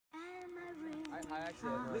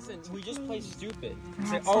Listen, we just play stupid.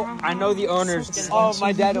 Say, oh, I know the owners. Oh,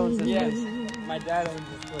 my dad owns this place. My dad owns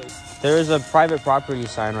this place. There is a private property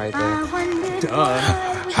sign right there.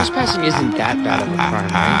 Duh. Trespassing isn't that bad of a crime,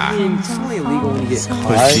 right? I mean, it's only illegal when you get caught.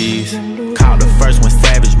 Pussies. Called the first one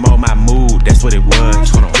savage, mold my mood, that's what it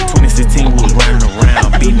was. 2016, we was running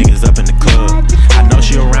around, beat niggas up in the club. I know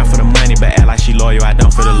she around for the money, but act like she loyal, I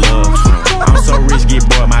don't for the love. I'm so rich, get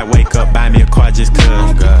bored, might wake up, buy me a car just cuz.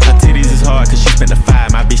 Her titties is hard, cause she spent the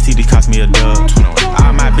 5, my bitch titties cost me a dub.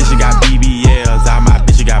 All my bitches got BBLs, all my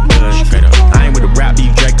bitches got blood. I ain't with the rap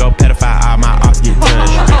beef, Draco, pedophile, all my ops get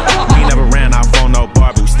touched. We ain't never ran off on no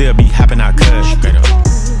bar, but we still be hopping out cuz.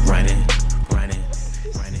 Running.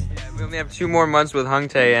 We only have 2 more months with Hung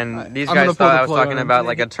Tae, and these guys thought I was talking about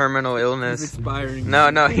like a terminal illness. He's expiring. No,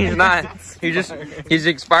 he's not. He's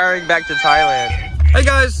expiring back to Thailand. Hey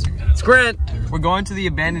guys, it's Grant. We're going to the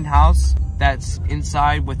abandoned house that's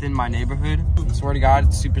inside within my neighborhood. I swear to God,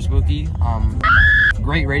 it's super spooky.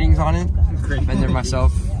 Great ratings on it. Been there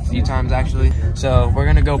myself a few times actually. So we're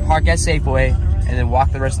gonna go park at Safeway and then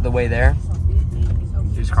walk the rest of the way there.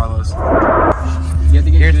 Here's Carlos.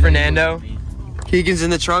 Here's Fernando. Keegan's in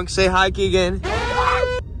the trunk. Say hi, Keegan.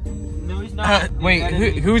 No, he's not.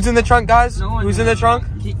 Wait, who's in the trunk, guys? Who's in the trunk?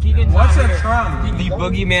 Keegan's What's not a here. trunk? The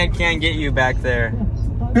boogeyman can't get you back there. Who's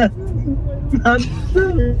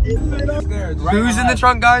in the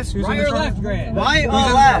trunk, guys? Who's in the trunk? Left, Grant? Right or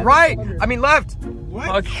left? Right. I mean left.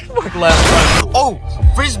 What? Fuck left. Oh,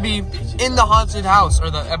 frisbee in the haunted house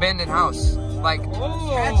or the abandoned house. Like,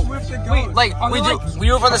 wait, like we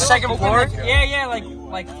were on the second floor. Yeah,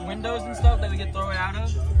 like windows and stuff that we get thrown out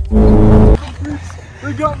of.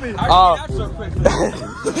 They got me. I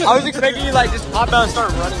was expecting you like just hop out and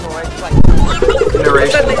start running away. Like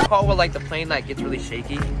what's that thing called where like the plane like gets really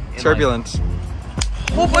shaky? Turbulence.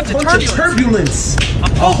 Like, whole bunch of turbulence.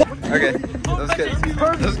 Okay, that's good.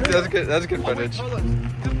 That's good. That's good footage.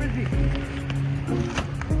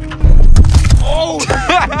 Oh!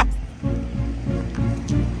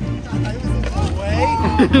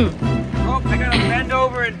 Oh, I gotta bend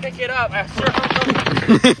over and pick it up. I sure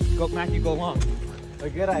go, Matthew, go long. A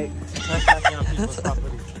good idea. Trespassing on people's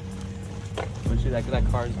property. Let's see that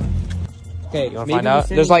car's on. Okay, You wanna find out?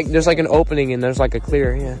 There's like an opening and there's like a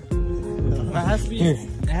clear. Yeah.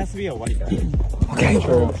 It has to be a white guy. Okay.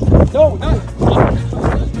 No.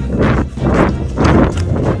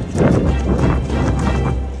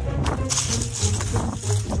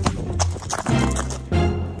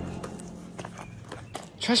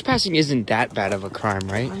 Trespassing isn't that bad of a crime,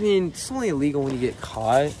 right? I mean, it's only illegal when you get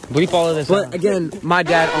caught. Bleep all of this But out. again, my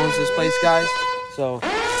dad owns this place, guys. So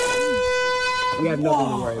we have nothing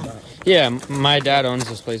to worry about. Yeah, my dad owns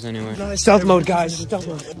this place anyway. Stealth mode, guys. Stealth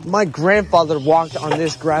mode. My grandfather walked on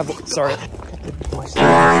this gravel. Sorry.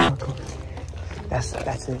 That's it.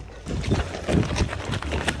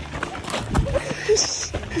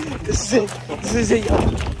 This is it.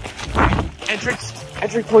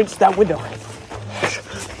 Entry points that window.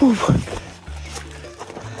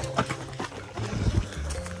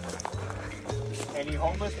 Any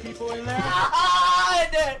homeless people in there?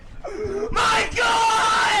 My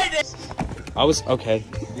God! I was okay.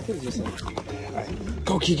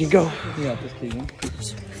 Go, Keegan, go. Yeah, just Keegan.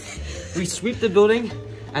 We sweep the building,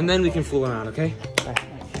 and then we can fool around, okay?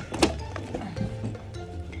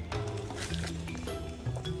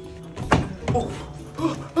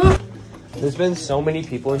 There's been so many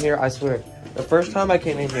people in here, I swear. The first time I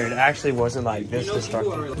came in here, it actually wasn't like this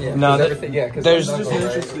destructive. Yeah, No, there's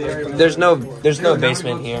no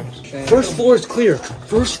basement here. First floor is clear.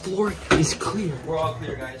 First floor is clear. We're all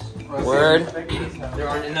clear, guys. Word. There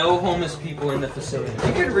are no homeless people in the facility.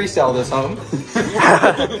 You could resell this home.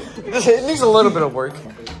 It needs a little bit of work.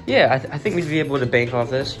 Yeah, I think we'd be able to bank off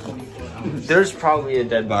this. There's probably a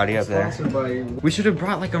dead body up there. We should have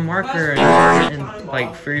brought like a marker and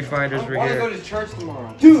like free fighters were I want to go here. to church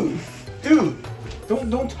tomorrow. Dude,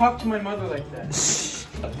 don't talk to my mother like that.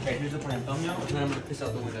 Okay, here's the plan. Thumbnail, and then I'm gonna piss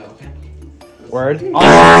out the window. Okay. Word.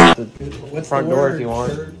 What's front door if you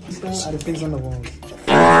want. Things on the walls.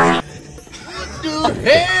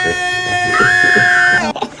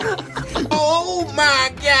 Oh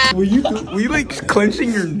my God! Were you like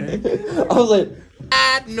clenching your neck? I was like,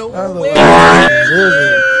 no way.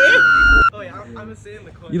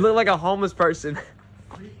 You look like a homeless person.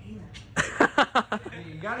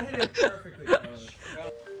 You gotta hit it perfectly, bro.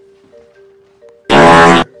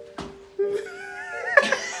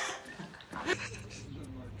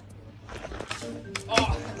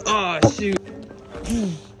 Oh shoot.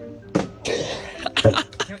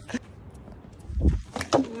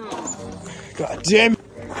 God damn.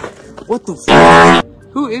 What the f?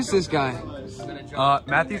 Who is this guy?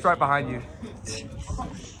 Matthew's right behind you.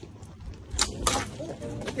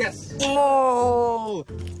 Yes. Oh!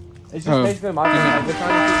 It's just basically my fault. We're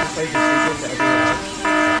trying to keep the fake secret to everyone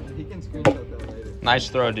else. He can screenshot that later. Nice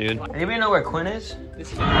throw, dude. Anybody know where Quinn is?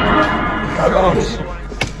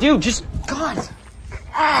 Dude, just God.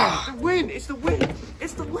 The wind. It's the wind.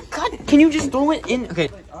 It's the wind. God, can you just throw it in? Okay.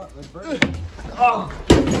 All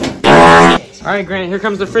right, Grant. Here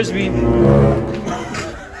comes the frisbee.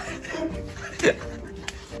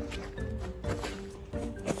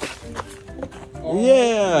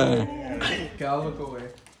 Yeah. Okay, I'll look away.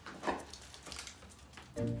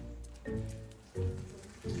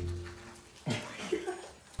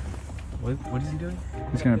 What is he doing?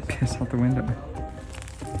 He's gonna piss out the window.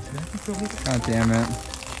 God damn it.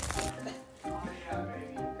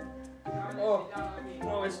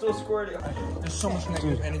 Oh, it's still squirting. There's so much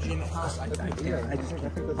negative energy in the house.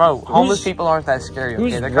 Bro, homeless people aren't that scary,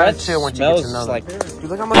 okay? They're kind of chill once you get to know them. Dude,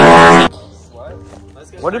 look how much.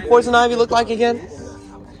 What did poison ivy look like again?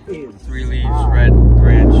 3 leaves, red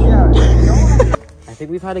branch. I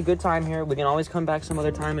think we've had a good time here. We can always come back some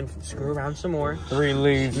other time and screw around some more. 3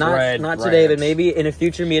 leaves, Not red today, but branch. maybe in a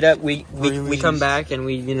future meetup we come back and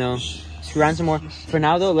we, you know, screw around some more. For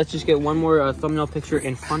now though, let's just get one more thumbnail picture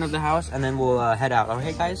in front of the house and then we'll head out.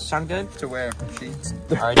 Okay, guys, sound good? To where? Sheets.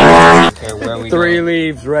 All right. I don't care where we 3 go.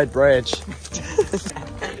 leaves, red branch.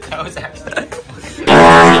 That was actually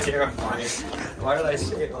terrifying. Why did I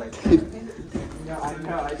say it like that?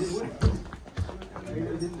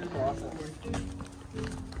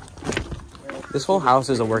 This whole house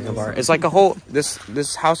is a work of art. It's like a whole this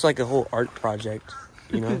house is like a whole art project,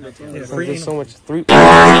 you know? There's so much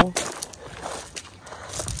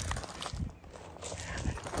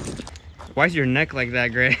Why is your neck like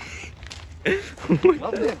that, Gray?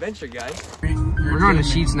 Love the adventure, guys. We're going to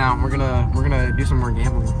Sheets now. We're gonna do some more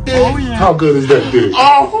gambling. Oh, yeah. How good is that dish?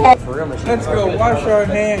 Let's go wash our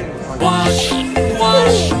hands. Wash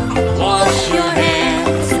your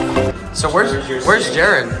hands. So where's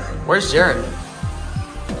Jared? Where's Jared?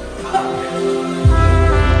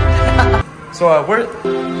 Where's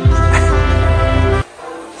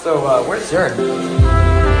Jared?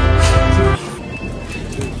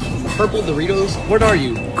 Purple Doritos? What are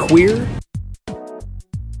you? Queer?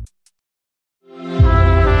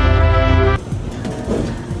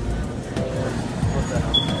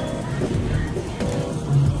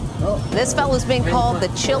 This fella's been called the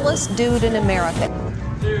chillest dude in America.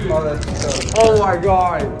 Oh my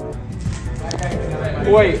god.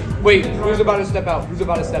 Wait, who's about to step out? Who's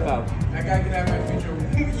about to step out? That guy can have my future.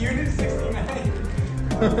 Unit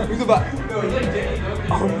 69. Who's about?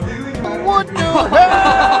 What the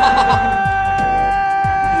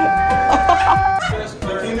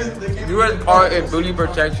You are in booty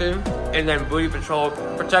protection and then booty patrol,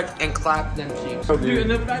 protect and clap them cheeks. Dude,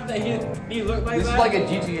 and the fact that he looked like This that. is like a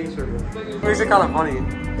GTA server. It makes it kind of funny.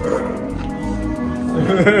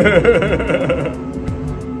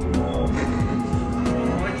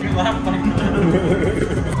 Why'd you laugh like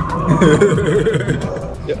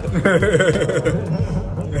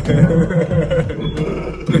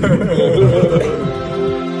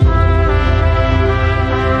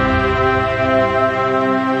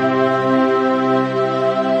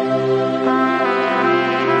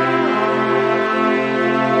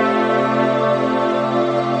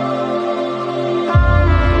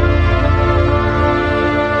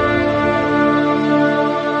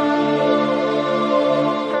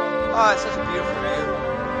Oh, it's such a beautiful view.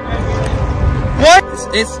 What?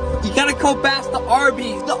 It's you gotta go past the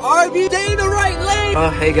Arby's. The Arby's, stay in the right lane.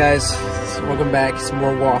 Hey guys, welcome back. Some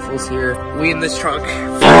more waffles here. We in this truck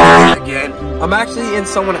again. I'm actually in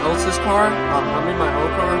someone else's car. I'm in my own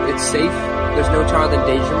car. It's safe. There's no child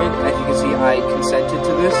endangerment. As you can see, I consented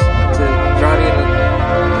to this. To driving in.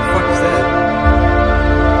 What the fuck is that?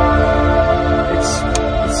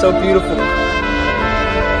 It's so beautiful.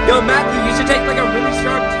 Yo, Matthew, you should take like a really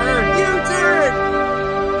sharp turn. U-turn!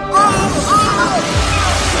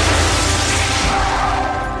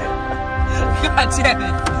 God damn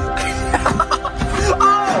it.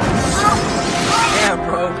 Damn,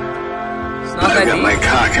 bro. It's not that deep. My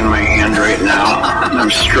cock in my hand right now. I'm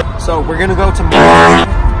struck. So we're gonna go to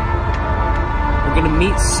We're gonna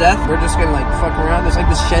meet Seth. We're just gonna like fuck around. There's like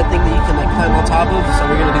this shed thing that you can like climb on top of. So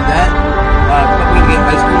we're gonna do that. But we're gonna get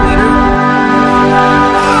ice cream later.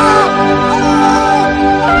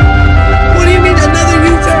 What do you mean another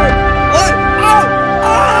U-turn? What?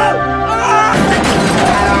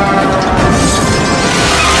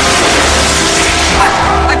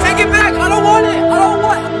 I take it back. I don't want it. I don't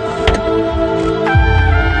want it.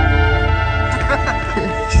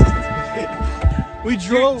 We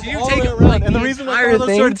drove. So you take it like and the the reason that entire Carlos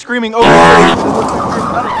thing. started screaming, "Oh!"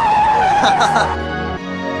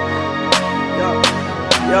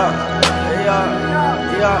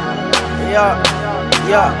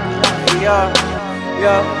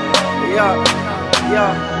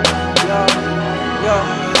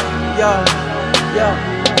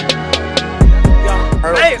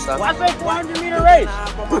 Hey, what's that 400-meter race?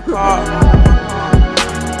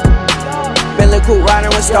 Bentley coupe riding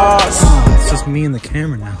with stars. It's just me and the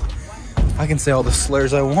camera now. I can say all the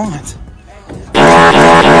slurs I want.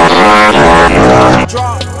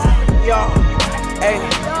 Drop, yo, hey.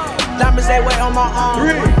 Diamonds they wait on my arm.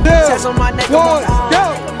 3, 2, Tats on my neck, on my 1, arm.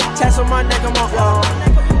 go! Tats on my neck, on my arm.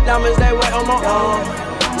 Diamonds they wait on my arm.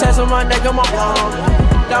 Tats on my neck, on my arm.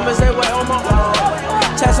 Diamonds they wait on my arm.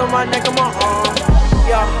 Tats on my neck, on my arm.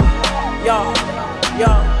 Yo, yo, yo,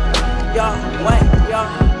 yo, wait, yo,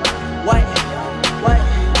 wait,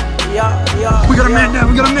 yo, yo. We got a man down.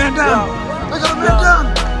 We got a man down. I got a man down.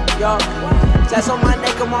 Yo, tats on my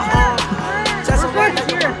neck, on my arm. Tats on my neck,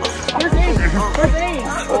 on my arm.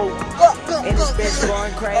 And this bitch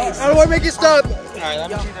going crazy. How do I make you stop? Alright, let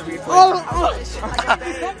me see the replay.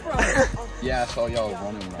 Yeah, I saw y'all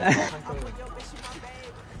running, man.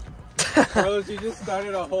 Carlos, you just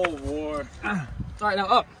started a whole war. Alright, now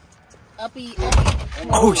up. Uppy.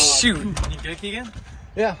 Oh, shoot. You good, Keegan?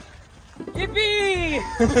 Yeah. Yippee!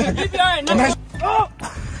 Yippee! Alright, nice.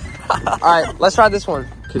 Alright, let's try this one.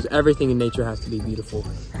 Because everything in nature has to be beautiful.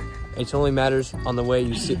 It only matters on the way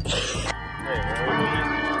you see.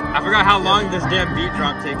 I forgot how long this damn beat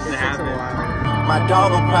drop takes to happen. My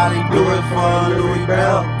dog will probably do it for Louis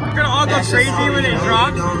Bell. We're gonna all go crazy when it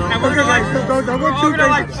drops, and we're gonna like, don't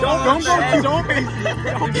go too crazy.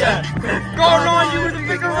 Going on you with a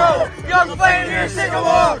bigger road. Young playing here, sing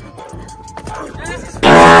along. This is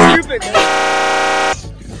stupid.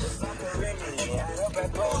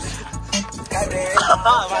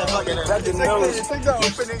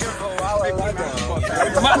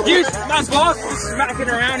 Dude, my boss is smacking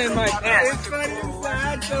around in my pants. It's funny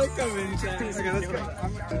inside, so come inside. Okay, let's go.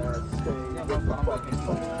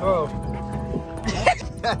 Oh.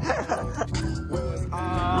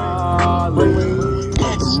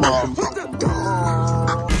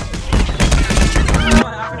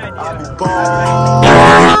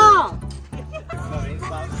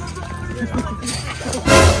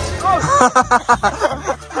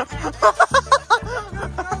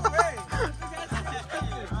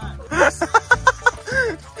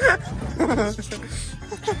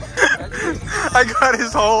 I got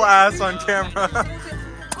his whole ass on camera.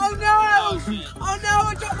 Oh no! Oh no!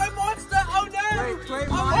 I dropped my monster! Oh no!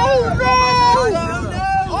 Oh no!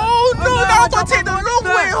 Oh no! Now I'm take the long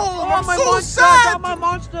way home. I'm so sad. My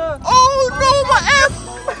monster! Oh no! My F.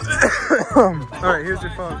 All right, here's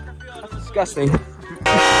your phone. Disgusting.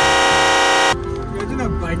 Imagine a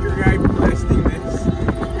biker guy blasting this.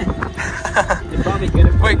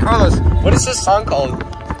 Wait, Carlos, what is this song called?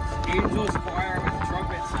 Angels choir with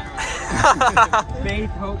trumpet sound.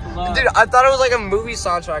 Faith, hope, love. Dude, I thought it was like a movie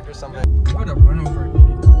soundtrack or something. What a run over.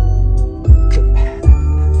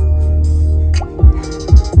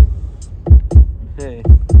 Hey.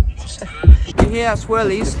 You hear that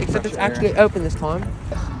swirlies, except it's actually open this time.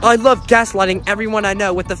 I love gaslighting everyone I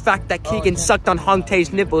know with the fact that Keegan sucked on Hong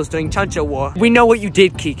Tae's nipples during Chancha War. We know what you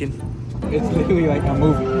did, Keegan. It's literally like a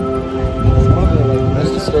movie. It's one of the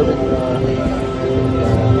most disturbing.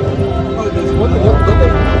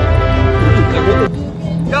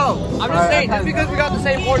 Yo, I'm just saying, just because we got the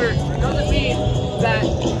same order doesn't mean that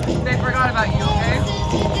they forgot about you, okay?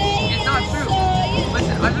 It's not true.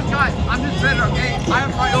 Listen, I'm just better, okay? I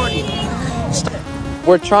have priorities.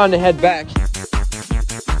 We're trying to head back.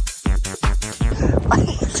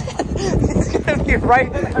 It's gonna be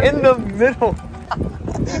right in the middle.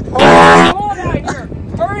 Come on out here.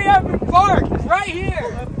 Hurry up and park. It's right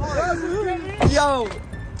here. Yo,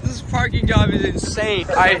 this parking job is insane.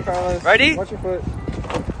 Alright, ready? Watch your foot.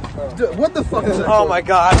 Dude, what the fuck is that? Oh my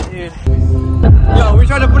god, dude. Yo, we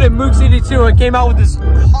tried to put in Moog City 2 and came out with this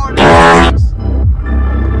hard ass.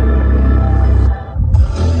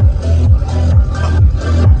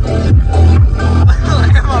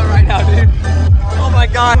 Come on right now, dude. Oh my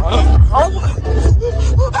god.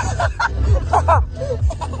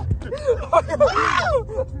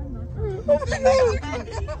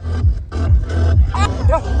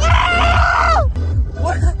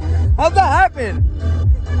 What? How'd that happen?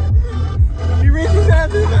 He raised his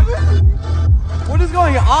hand. What is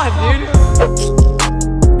going on, dude?